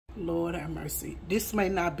Lord have mercy. This may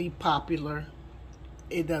not be popular.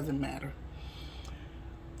 It doesn't matter.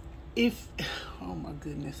 Oh my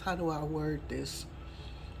goodness, how do I word this?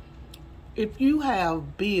 If you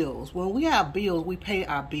have bills, when we have bills, we pay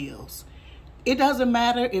our bills. It doesn't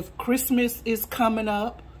matter if Christmas is coming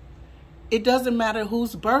up. It doesn't matter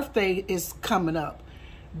whose birthday is coming up.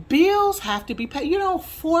 Bills have to be paid. You don't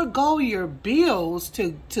forego your bills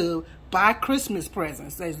to buy Christmas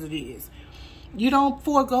presents as it is. You don't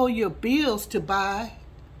forego your bills to buy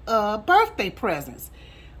birthday presents.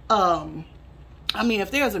 I mean,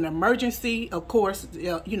 if there's an emergency, of course,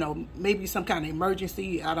 you know, maybe some kind of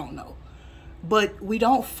emergency, I don't know. But we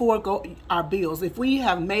don't forego our bills. If we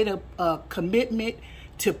have made a commitment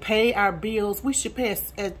to pay our bills, we should pay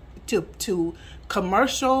to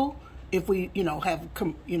commercial. If we, you know, have,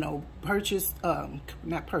 you know, purchased,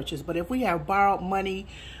 not purchased, but if we have borrowed money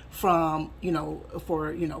from, you know,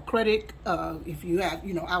 for, you know, credit, if you have,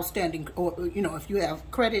 you know, outstanding, or, you know, if you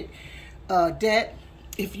have credit debt,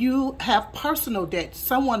 if you have personal debt,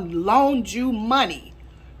 someone loaned you money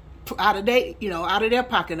out of their, you know, out of their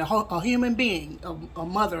pocket, a human being, a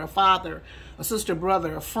mother, a father, a sister,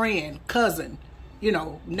 brother, a friend, cousin, you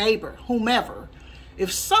know, neighbor, whomever.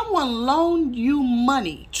 If someone loaned you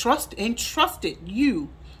money, entrusted you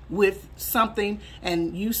with something,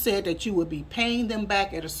 and you said that you would be paying them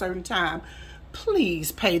back at a certain time,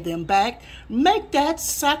 please pay them back. Make that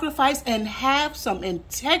sacrifice and have some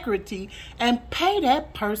integrity and pay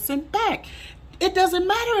that person back. It doesn't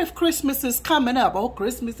matter if Christmas is coming up. Oh,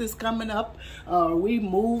 Christmas is coming up. We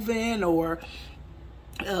moving, or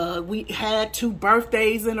we had 2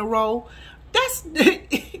 birthdays in a row. That's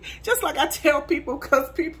just like I tell people,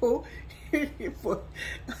 because people,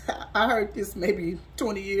 I heard this maybe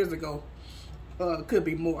 20 years ago, could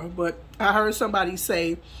be more, but I heard somebody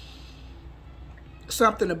say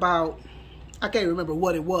something about, I can't remember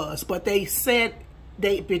what it was, but they said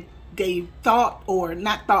they thought, or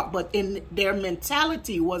not thought, but in their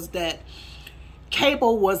mentality was that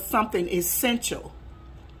cable was something essential.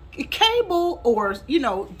 Cable, or, you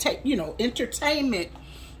know, entertainment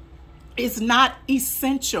is not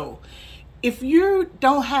essential. If you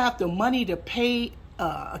don't have the money to pay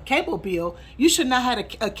a cable bill, you should not have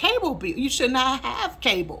a cable bill. You should not have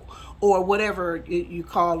cable, or whatever you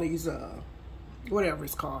call these, whatever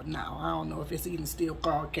it's called now. I don't know if it's even still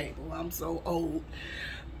called cable. I'm so old.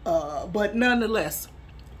 But nonetheless,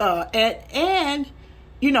 and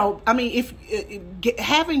you know, I mean, if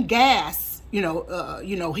having gas, you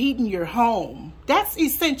know, heating your home, that's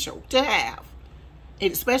essential to have.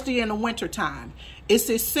 Especially in the winter time, it's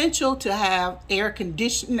essential to have air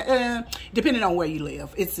conditioning, depending on where you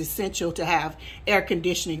live. It's essential to have air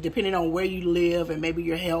conditioning, depending on where you live and maybe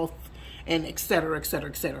your health, and et cetera, et cetera,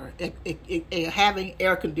 et cetera. Having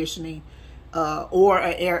air conditioning or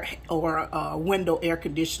window air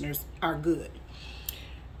conditioners are good.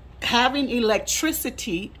 Having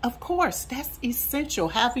electricity, of course, that's essential.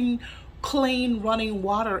 Having clean running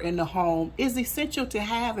water in the home is essential to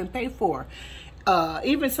have and pay for.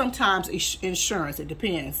 Even sometimes insurance, it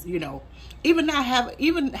depends, you know. Even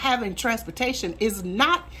having transportation is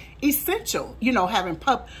not essential. You know, having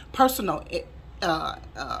personal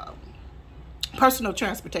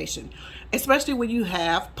transportation, especially when you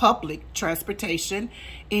have public transportation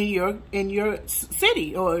in your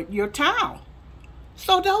city or your town.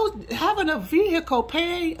 So having a vehicle,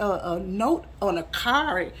 paying a note on a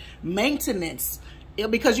car, maintenance,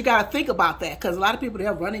 because you got to think about that, because a lot of people,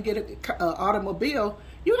 they'll run and get an automobile.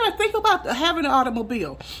 You got to think about having an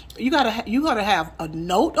automobile. You got to have a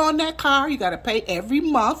note on that car. You got to pay every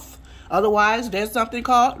month. Otherwise, there's something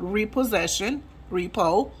called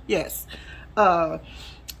repo. Yes.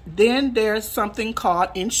 Then there's something called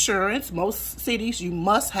insurance. Most cities, you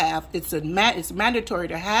must have. It's mandatory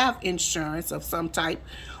to have insurance of some type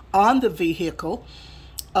on the vehicle.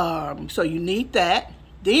 So you need that.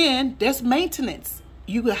 Then there's maintenance.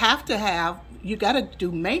 You got to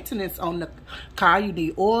do maintenance on the car. You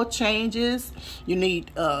need oil changes. You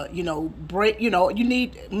need, you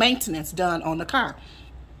need maintenance done on the car.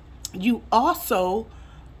 You also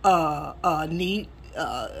need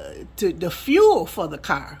the fuel for the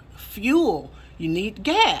car. Fuel. You need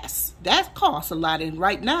gas. That costs a lot. And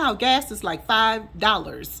right now, gas is like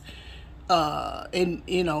 $5.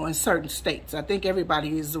 In certain states. I think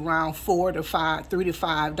everybody is around $3 to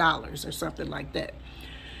 $5 or something like that.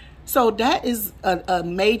 So that is a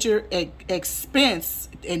major expense.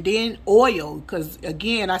 And then oil, because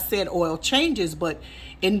again, I said oil changes, but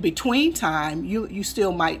in between time, you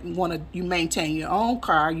still might want to, you maintain your own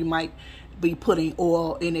car. You might be putting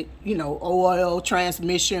oil in it, you know, oil,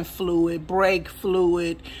 transmission fluid, brake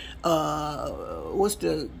fluid, what's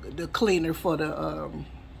the cleaner for the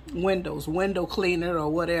windows, window cleaner or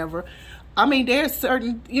whatever. I mean, there's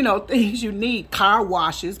certain, you know, things you need. Car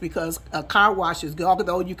washes, because a car wash is good,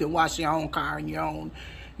 although you can wash your own car in your own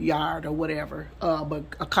yard or whatever. But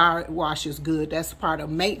a car wash is good. That's part of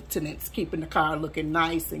maintenance. Keeping the car looking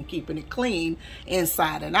nice and keeping it clean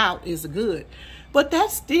inside and out is good. But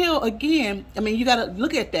that's still, again, I mean, you got to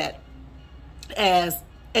look at that as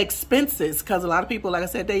expenses, because a lot of people, like I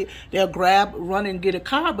said, they'll grab, run and get a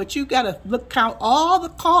car, but you got to count all the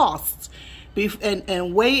costs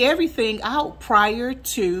and weigh everything out prior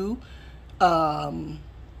to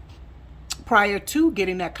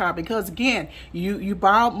getting that car. Because again, you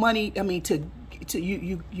borrowed money, I mean,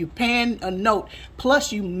 you paying a note,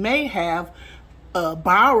 plus you may have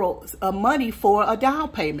borrowed money for a down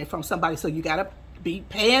payment from somebody, so you got to be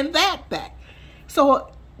paying that back.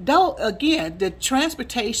 So though, again, the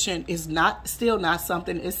transportation is still not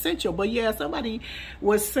something essential. But yeah, somebody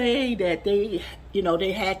was saying that they, you know,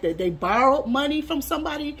 they borrowed money from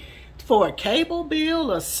somebody for a cable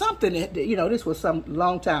bill or something. You know, this was some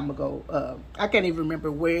long time ago. I can't even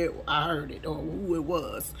remember where I heard it or who it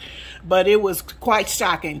was, but it was quite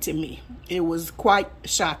shocking to me. It was quite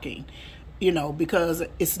shocking, you know, because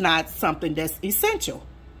it's not something that's essential.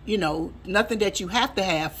 You know, nothing that you have to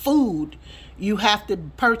have. Food you have to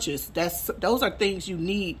purchase. Those are things you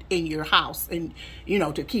need in your house, and you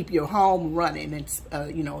know, to keep your home running,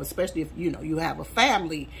 and you know, especially if you know you have a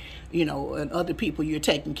family, you know, and other people you're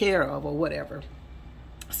taking care of or whatever.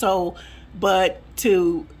 So, but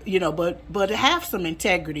to, you know, but have some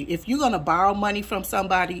integrity. If you're gonna borrow money from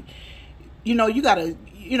somebody, you know, you gotta,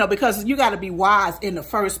 you know, because you gotta be wise in the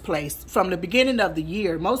first place. From the beginning of the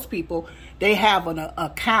year, most people, they have an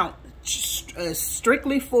account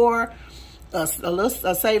strictly for a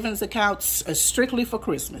savings account strictly for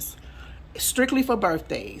Christmas, strictly for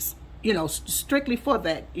birthdays, you know, strictly for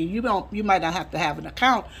that. You might not have to have an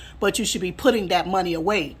account, but you should be putting that money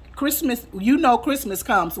away. Christmas, you know, Christmas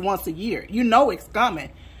comes once a year. You know it's coming.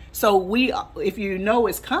 So if you know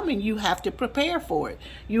it's coming, you have to prepare for it.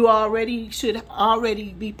 You should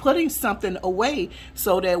already be putting something away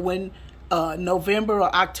so that when November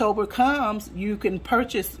or October comes, you can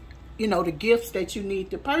purchase, you know, the gifts that you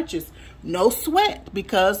need to purchase. No sweat,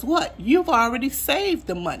 because what? You've already saved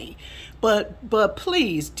the money. But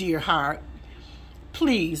please, dear heart,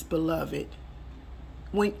 please, beloved,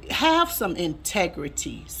 have some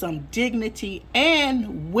integrity, some dignity,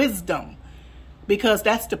 and wisdom, because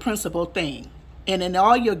that's the principal thing. And in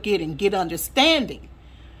all you're getting, get understanding.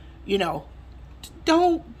 You know,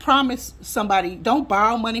 don't promise somebody, don't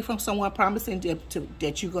borrow money from someone promising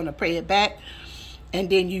that you're going to pay it back, and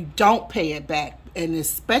then you don't pay it back. And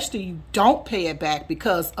especially you don't pay it back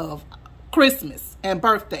because of Christmas and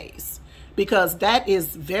birthdays, because that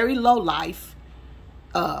is very low life.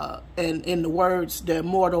 And in the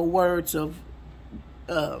immortal words of,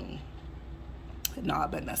 no, I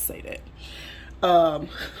better not say that. I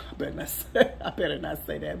better not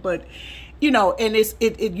say that. But you know, and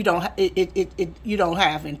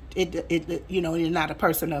you know, you're not a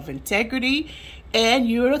person of integrity, and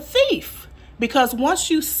you're a thief. Because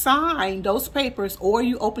once you sign those papers, or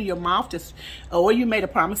you open your mouth or you made a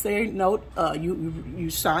promissory note,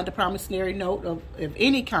 you signed a promissory note of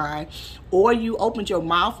any kind, or you opened your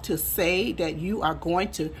mouth to say that you are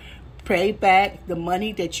going to pay back the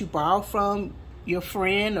money that you borrowed from your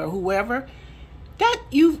friend or whoever, that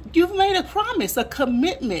you've made a promise, a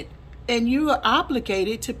commitment, and you are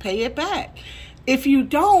obligated to pay it back. If you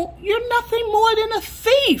don't, you're nothing more than a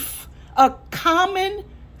thief, a common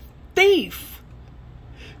thief.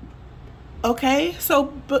 Okay, so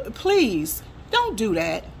but please don't do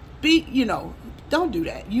that. Don't do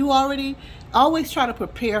that. You always try to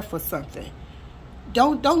prepare for something.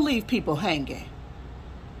 Don't leave people hanging.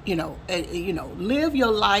 You know, live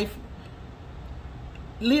your life.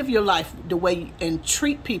 Live your life the way, and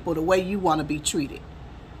treat people the way you want to be treated.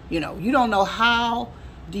 You know, you don't know how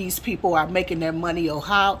these people are making their money, or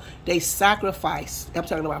how they sacrifice. I'm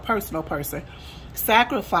talking about a personal person,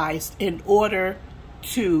 sacrificed in order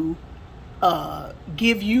to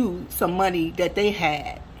give you some money that they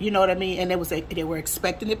had. You know what I mean? And they were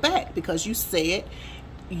expecting it back because you said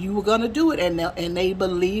you were going to do it, and they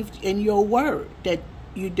believed in your word, that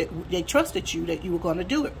they trusted you that you were going to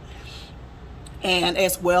do it. And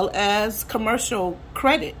as well as commercial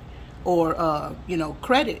credit, or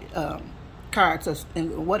credit cards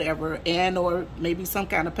and whatever, or maybe some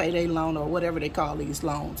kind of payday loan, or whatever they call these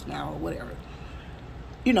loans now, or whatever.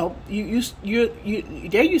 you know,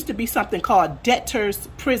 there used to be something called debtor's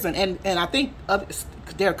prison, and I think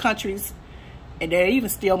there are countries, and there even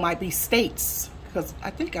still might be states, because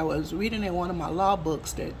I think I was reading in one of my law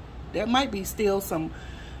books that there might be still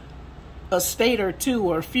a state or two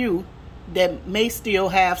or a few that may still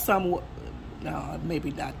have some, no,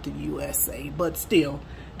 maybe not the USA, but still,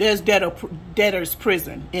 there's debtor's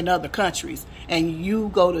prison in other countries, and you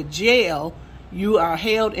go to jail. You are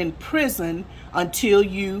held in prison until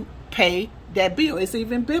you pay that bill. It's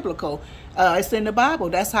even biblical. It's in the Bible.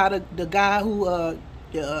 That's how the guy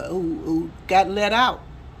who got let out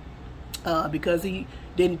because he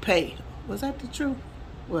didn't pay. Was that the truth?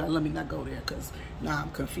 Well, let me not go there because now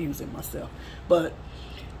I'm confusing myself. But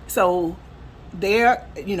so there,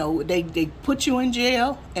 you know, they put you in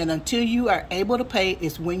jail, and until you are able to pay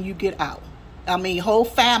is when you get out. I mean, whole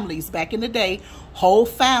families, back in the day, whole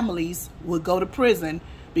families would go to prison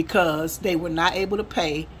because they were not able to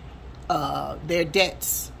pay their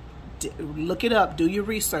debts. Look it up. Do your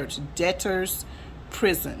research. Debtor's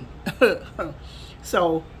prison.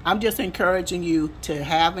 So I'm just encouraging you to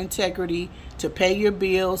have integrity, to pay your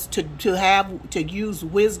bills, to use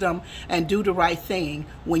wisdom and do the right thing.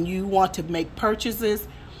 When you want to make purchases,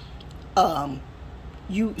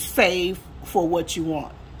 you save for what you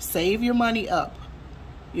want. Save your money up,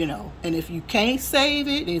 you know, and if you can't save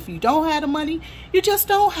it, if you don't have the money, you just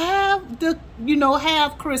don't have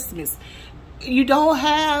have Christmas. You don't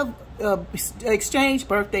have exchange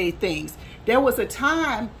birthday things. There was a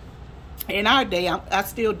time in our day, I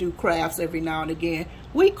still do crafts every now and again.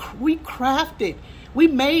 We crafted, we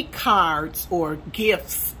made cards or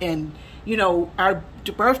gifts, and you know, our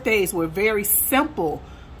birthdays were very simple.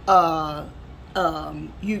 You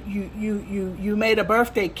made a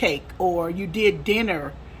birthday cake, or you did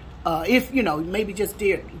dinner. If you know, maybe just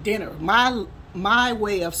did dinner. My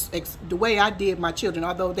way of the way I did my children,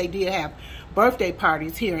 although they did have birthday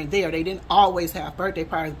parties here and there, they didn't always have birthday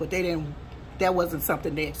parties, but they didn't. That wasn't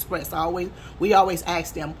something they expressed. We always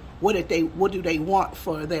asked them what do they want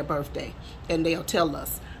for their birthday, and they'll tell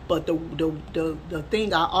us. But the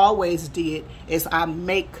thing I always did is I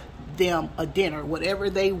make them a dinner, whatever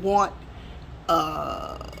they want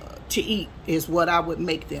to eat is what I would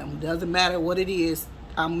make them. Doesn't matter what it is,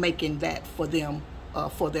 I'm making that for them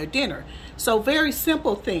for their dinner. So very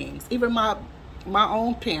simple things. Even my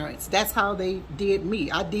own parents, that's how they did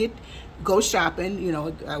me. I did go shopping, you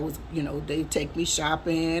know, they take me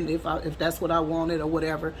shopping if that's what I wanted or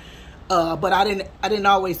whatever. But I didn't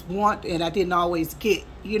always want, and I didn't always get,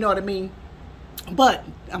 you know what I mean? But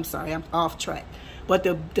I'm sorry, I'm off track. But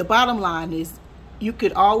the bottom line is you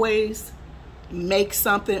could always make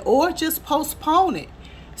something or just postpone it.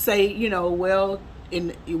 Say, you know, well,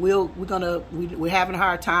 we're having a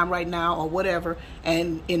hard time right now or whatever,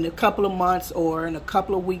 and in a couple of months or in a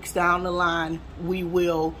couple of weeks down the line, we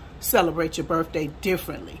will celebrate your birthday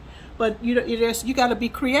differently. But you know, you got to be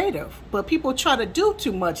creative. But people try to do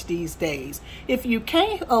too much these days. If you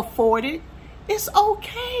can't afford it, it's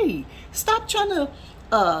okay. Stop trying to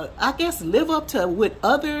I guess live up to with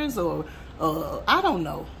others, or I don't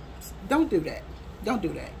know. Don't do that. Don't do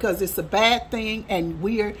that, because it's a bad thing, and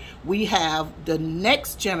we have the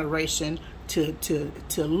next generation to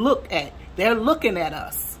look at. They're looking at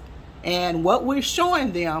us, and what we're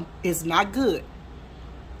showing them is not good.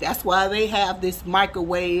 That's why they have this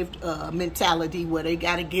microwaved mentality where they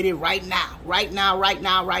got to get it right now, right now, right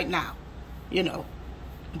now, right now. You know,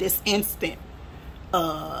 this instant.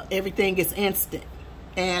 Everything is instant,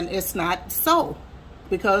 and it's not so,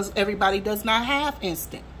 because everybody does not have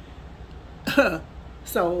instant.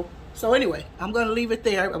 So anyway, I'm going to leave it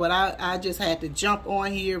there, but I just had to jump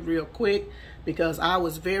on here real quick because I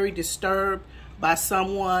was very disturbed by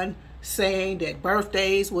someone saying that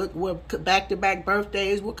birthdays were back-to-back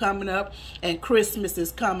birthdays were coming up and Christmas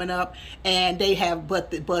is coming up, and they have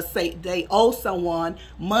but say they owe someone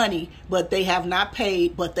money, but they have not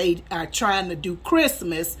paid, but they are trying to do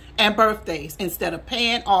Christmas and birthdays instead of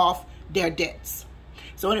paying off their debts.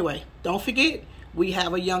 So anyway, don't forget, we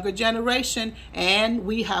have a younger generation, and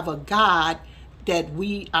we have a God that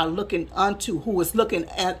we are looking unto, who is looking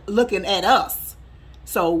at us.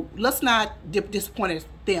 So let's not disappoint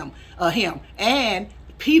him. And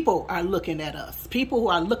people are looking at us. People who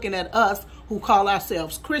are looking at us who call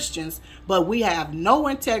ourselves Christians, but we have no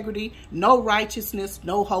integrity, no righteousness,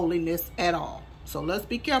 no holiness at all. So let's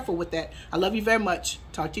be careful with that. I love you very much.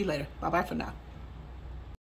 Talk to you later. Bye-bye for now.